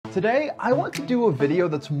Today, I want to do a video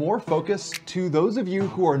that's more focused to those of you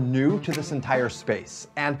who are new to this entire space.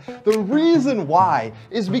 And the reason why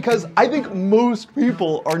is because I think most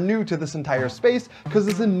people are new to this entire space because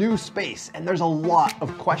it's a new space. And there's a lot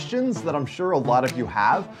of questions that I'm sure a lot of you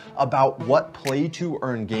have about what play to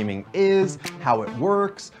earn gaming is, how it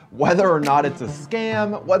works, whether or not it's a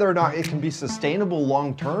scam, whether or not it can be sustainable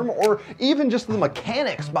long term, or even just the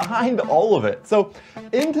mechanics behind all of it. So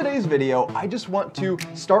in today's video, I just want to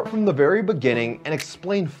start from the very beginning and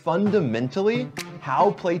explain fundamentally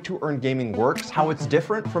how play to earn gaming works, how it's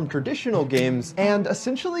different from traditional games, and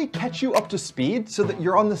essentially catch you up to speed so that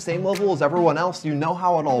you're on the same level as everyone else, you know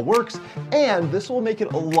how it all works, and this will make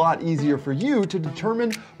it a lot easier for you to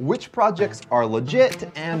determine which projects are legit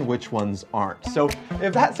and which ones aren't. So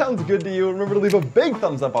if that sounds good to you, remember to leave a big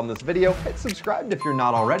thumbs up on this video, hit subscribe if you're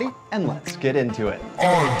not already, and let's get into it.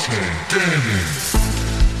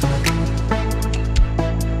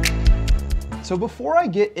 So before I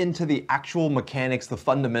get into the actual mechanics, the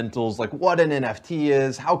fundamentals, like what an NFT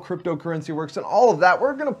is, how cryptocurrency works, and all of that,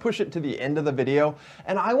 we're gonna push it to the end of the video.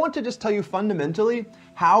 And I want to just tell you fundamentally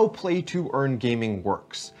how play to earn gaming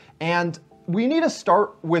works. And we need to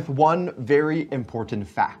start with one very important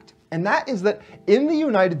fact. And that is that in the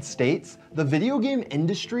United States, the video game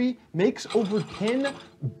industry makes over $10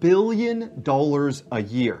 billion a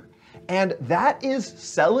year. And that is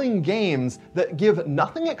selling games that give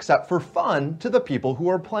nothing except for fun to the people who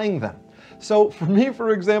are playing them. So for me, for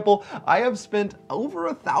example, I have spent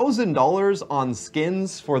over $1,000 on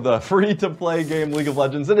skins for the free-to-play game League of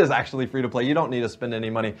Legends. It is actually free to play. You don't need to spend any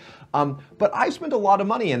money. But I spent a lot of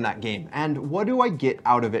money in that game. And what do I get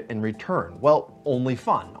out of it in return? Well, only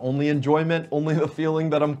fun, only enjoyment, only the feeling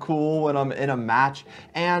that I'm cool when I'm in a match.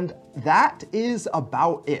 And that is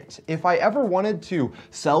about it. If I ever wanted to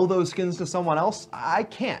sell those skins to someone else, I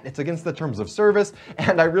can't. It's against the terms of service,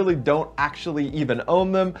 and I really don't actually even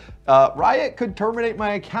own them. Riot could terminate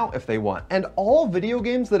my account if they want. And all video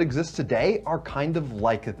games that exist today are kind of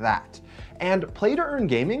like that. And play to earn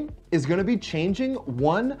gaming is going to be changing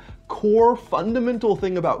one core fundamental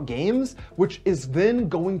thing about games, which is then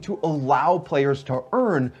going to allow players to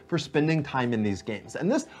earn for spending time in these games.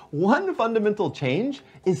 And this one fundamental change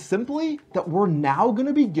is simply that we're now going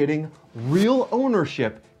to be getting real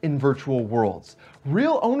ownership in virtual worlds.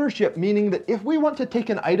 Real ownership meaning that if we want to take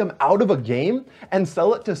an item out of a game and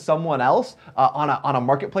sell it to someone else on a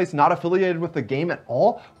marketplace not affiliated with the game at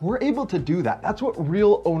all, we're able to do that. That's what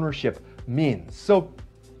real ownership means. So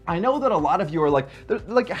I know that a lot of you are like,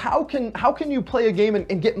 how can you play a game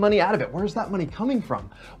and get money out of it? Where's that money coming from?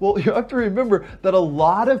 Well, you have to remember that a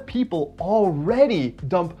lot of people already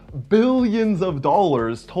dump billions of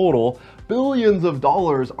dollars total. Billions of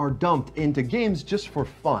dollars are dumped into games just for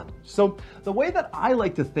fun. So the way that I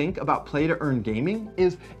like to think about play to earn gaming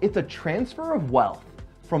is it's a transfer of wealth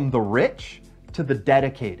from the rich to the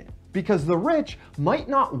dedicated. Because the rich might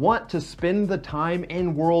not want to spend the time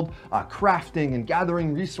in world crafting and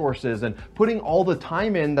gathering resources and putting all the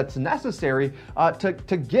time in that's necessary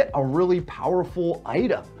to get a really powerful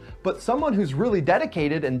item. But someone who's really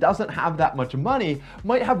dedicated and doesn't have that much money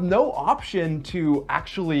might have no option to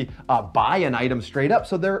actually buy an item straight up.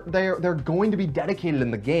 So they're going to be dedicated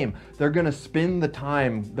in the game. They're going to spend the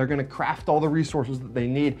time, they're going to craft all the resources that they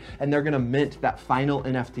need, and they're going to mint that final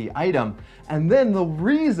NFT item. And then the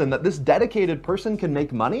reason that this dedicated person can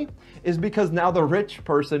make money is because now the rich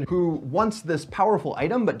person who wants this powerful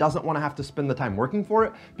item but doesn't want to have to spend the time working for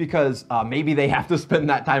it because maybe they have to spend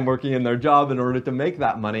that time working in their job in order to make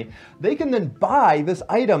that money, they can then buy this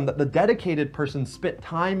item that the dedicated person spent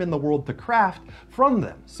time in the world to craft from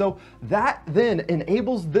them. So that then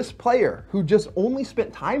enables this player who just only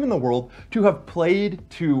spent time in the world to have played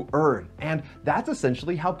to earn. And that's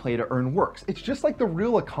essentially how play to earn works. It's just like the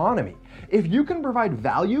real economy. If you can provide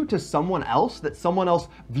value to someone else that someone else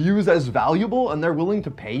views as valuable and they're willing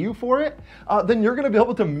to pay you for it, then you're going to be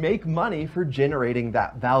able to make money for generating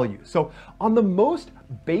that value. So on the most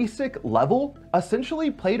basic level,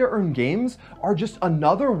 essentially play to earn games are just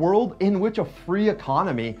another world in which a free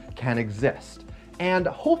economy can exist. And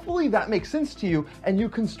hopefully that makes sense to you and you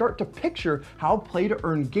can start to picture how play to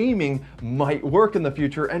earn gaming might work in the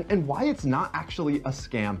future and why it's not actually a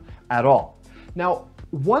scam at all. Now,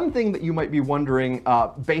 one thing that you might be wondering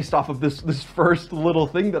based off of this first little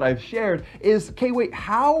thing that I've shared is, okay, wait,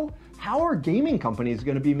 how how are gaming companies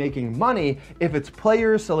going to be making money if it's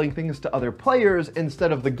players selling things to other players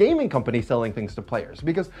instead of the gaming company selling things to players?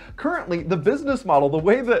 Because currently the business model, the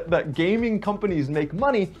way that gaming companies make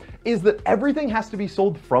money is that everything has to be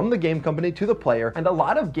sold from the game company to the player, and a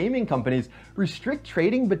lot of gaming companies restrict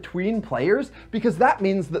trading between players because that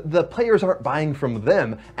means that the players aren't buying from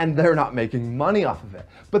them and they're not making money off of it.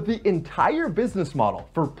 But the entire business model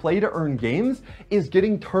for play to earn games is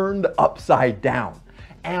getting turned upside down.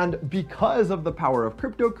 And because of the power of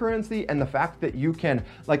cryptocurrency and the fact that you can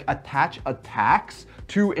attach a tax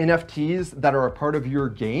to NFTs that are a part of your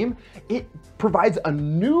game, it provides a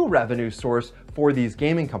new revenue source for these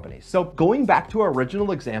gaming companies. So going back to our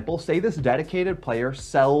original example, say this dedicated player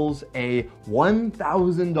sells a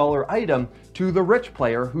 $1,000 item to the rich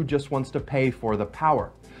player who just wants to pay for the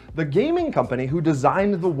power. The gaming company who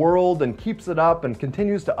designed the world and keeps it up and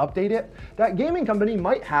continues to update it, that gaming company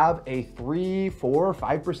might have a 3, 4,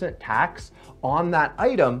 5% tax on that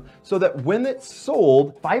item so that when it's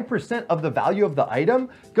sold, 5% of the value of the item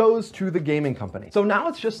goes to the gaming company. So now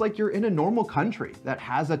it's just like you're in a normal country that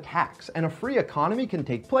has a tax, and a free economy can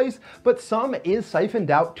take place, but some is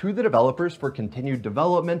siphoned out to the developers for continued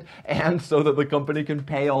development and so that the company can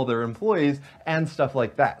pay all their employees and stuff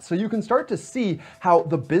like that. So you can start to see how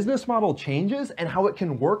the business model changes and how it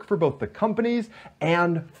can work for both the companies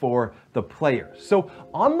and for the players. So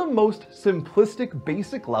on the most simplistic,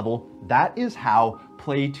 basic level, that is how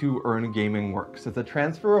play to earn gaming works. It's a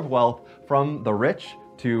transfer of wealth from the rich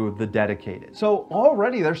to the dedicated. So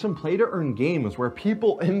already there's some play to earn games where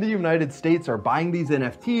people in the United States are buying these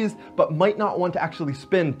NFTs, but might not want to actually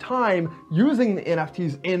spend time using the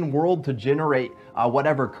NFTs in world to generate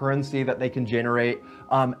whatever currency that they can generate.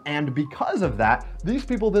 And because of that, these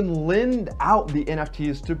people then lend out the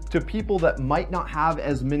NFTs to people that might not have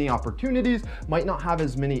as many opportunities, might not have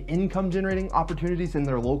as many income generating opportunities in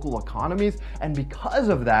their local economies. And because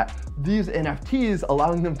of that, these NFTs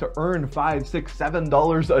allowing them to earn $5,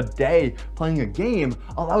 $6, $7 a day playing a game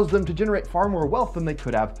allows them to generate far more wealth than they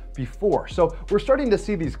could have before. So we're starting to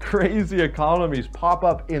see these crazy economies pop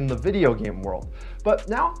up in the video game world. But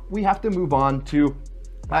now we have to move on to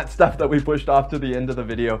that stuff that we pushed off to the end of the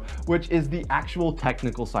video, which is the actual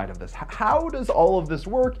technical side of this. How does all of this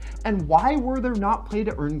work, and why were there not play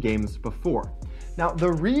to earn games before? Now,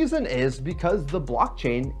 the reason is because the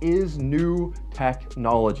blockchain is new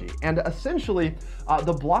technology. And essentially,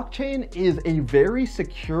 the blockchain is a very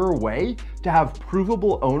secure way to have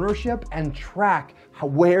provable ownership and track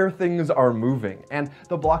where things are moving. And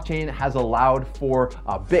the blockchain has allowed for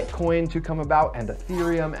Bitcoin to come about and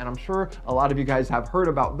Ethereum, and I'm sure a lot of you guys have heard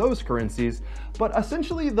about those currencies. But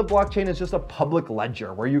essentially, the blockchain is just a public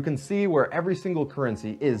ledger where you can see where every single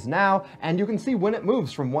currency is now, and you can see when it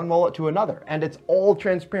moves from one wallet to another. And it's all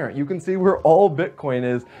transparent. You can see where all Bitcoin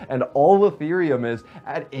is and all Ethereum is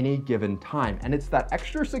at any given time. And it's that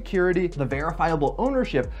extra security, the verifiable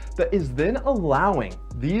ownership, that is then allowing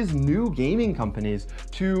these new gaming companies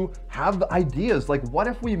to have ideas like, what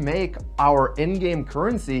if we make our in-game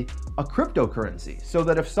currency a cryptocurrency, so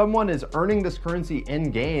that if someone is earning this currency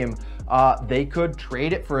in-game, they could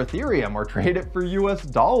trade it for Ethereum or trade it for US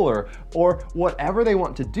dollar or whatever they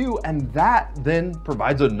want to do. And that then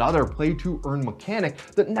provides another play to earn mechanic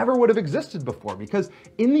that never would have existed before, because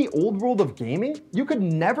in the old world of gaming, you could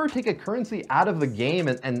never take a currency out of the game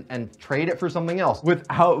and trade it for something else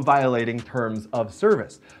without violating terms of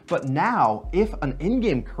service. But now, if an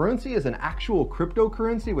in-game currency is an actual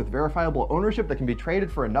cryptocurrency with verifiable ownership that can be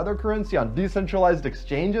traded for another currency on decentralized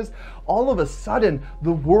exchanges, all of a sudden,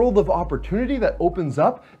 the world of opportunity that opens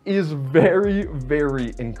up is very,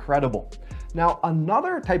 very incredible. Now,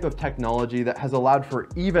 another type of technology that has allowed for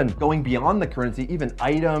even going beyond the currency, even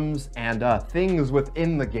items and things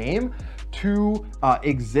within the game to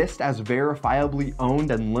exist as verifiably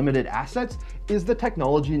owned and limited assets is the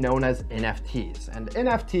technology known as NFTs. And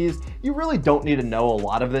NFTs, you really don't need to know a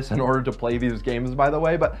lot of this in order to play these games, by the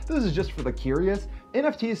way, but this is just for the curious.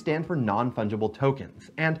 NFTs stand for non-fungible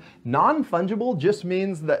tokens. And non-fungible just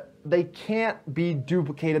means that they can't be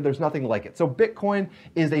duplicated. There's nothing like it. So Bitcoin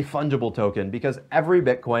is a fungible token because every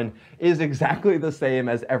Bitcoin is exactly the same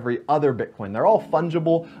as every other Bitcoin. They're all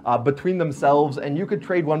fungible between themselves, and you could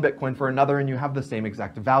trade one Bitcoin for another another and you have the same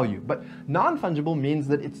exact value. But non-fungible means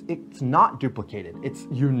that it's not duplicated. It's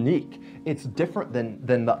unique. It's different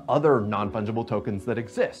than the other non-fungible tokens that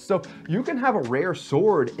exist. So you can have a rare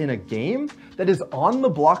sword in a game that is on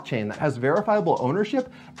the blockchain, that has verifiable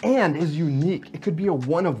ownership and is unique. It could be a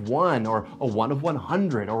 1 of 1 or a 1 of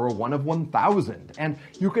 100 or a 1 of 1,000. And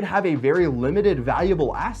you could have a very limited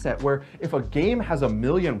valuable asset where if a game has 1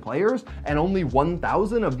 million players and only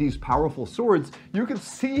 1,000 of these powerful swords, you could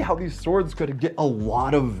see how these swords could get a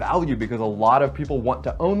lot of value because a lot of people want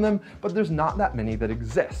to own them, but there's not that many that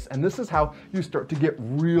exist. And this is how you start to get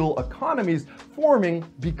real economies forming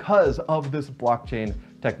because of this blockchain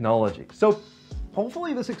technology. So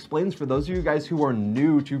hopefully this explains, for those of you guys who are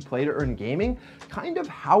new to play to earn gaming, kind of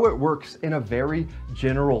how it works in a very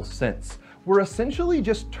general sense. We're essentially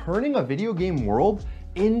just turning a video game world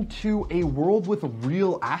into a world with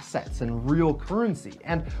real assets and real currency.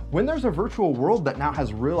 And when there's a virtual world that now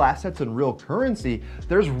has real assets and real currency,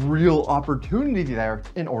 there's real opportunity there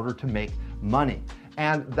in order to make money.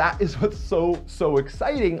 And that is what's so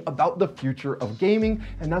exciting about the future of gaming,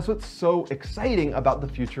 and that's what's so exciting about the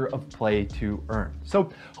future of play to earn. So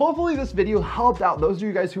hopefully this video helped out those of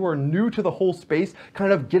you guys who are new to the whole space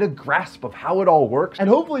kind of get a grasp of how it all works, and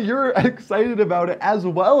hopefully you're excited about it as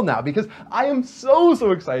well now, because I am so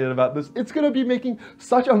excited about this. It's going to be making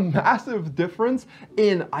such a massive difference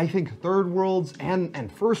in, I think, third worlds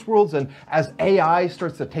and first worlds, and as AI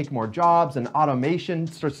starts to take more jobs and automation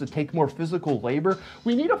starts to take more physical labor,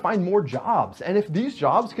 we need to find more jobs. And if these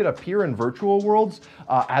jobs could appear in virtual worlds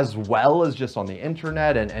as well as just on the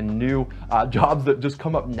internet and new jobs that just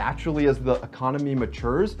come up naturally as the economy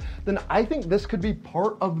matures, then I think this could be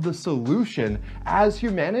part of the solution, as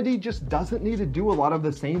humanity just doesn't need to do a lot of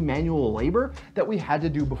the same manual labor that we had to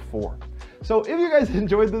do before. So if you guys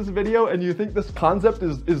enjoyed this video and you think this concept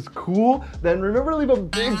is cool, then remember to leave a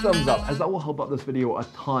big thumbs up, as that will help out this video a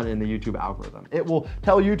ton in the YouTube algorithm. It will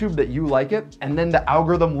tell YouTube that you like it, and then the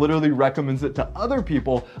algorithm literally recommends it to other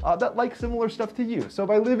people that like similar stuff to you. So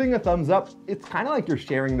by leaving a thumbs up, it's kind of like you're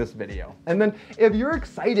sharing this video. And then if you're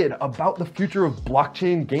excited about the future of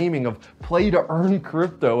blockchain gaming, of play to earn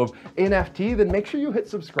crypto, of NFT, then make sure you hit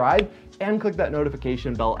subscribe and click that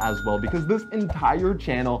notification bell as well, because this entire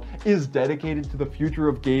channel is dedicated to the future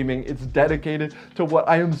of gaming. It's dedicated to what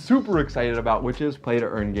I am super excited about, which is play to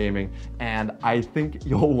earn gaming, and I think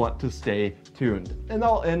you'll want to stay tuned. And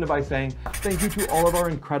I'll end by saying thank you to all of our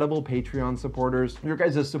incredible Patreon supporters. Your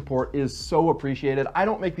guys' support is so appreciated. I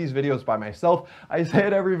don't make these videos by myself. I say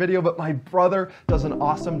it every video, but my brother does an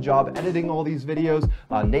awesome job editing all these videos.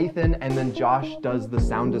 Nathan, and then Josh does the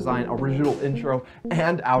sound design, original intro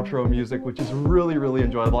and outro music, which is really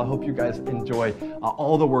enjoyable. I hope you guys enjoy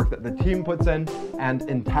all the work that the team puts in. And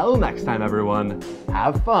until next time, everyone,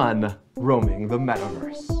 have fun roaming the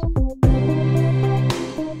metaverse.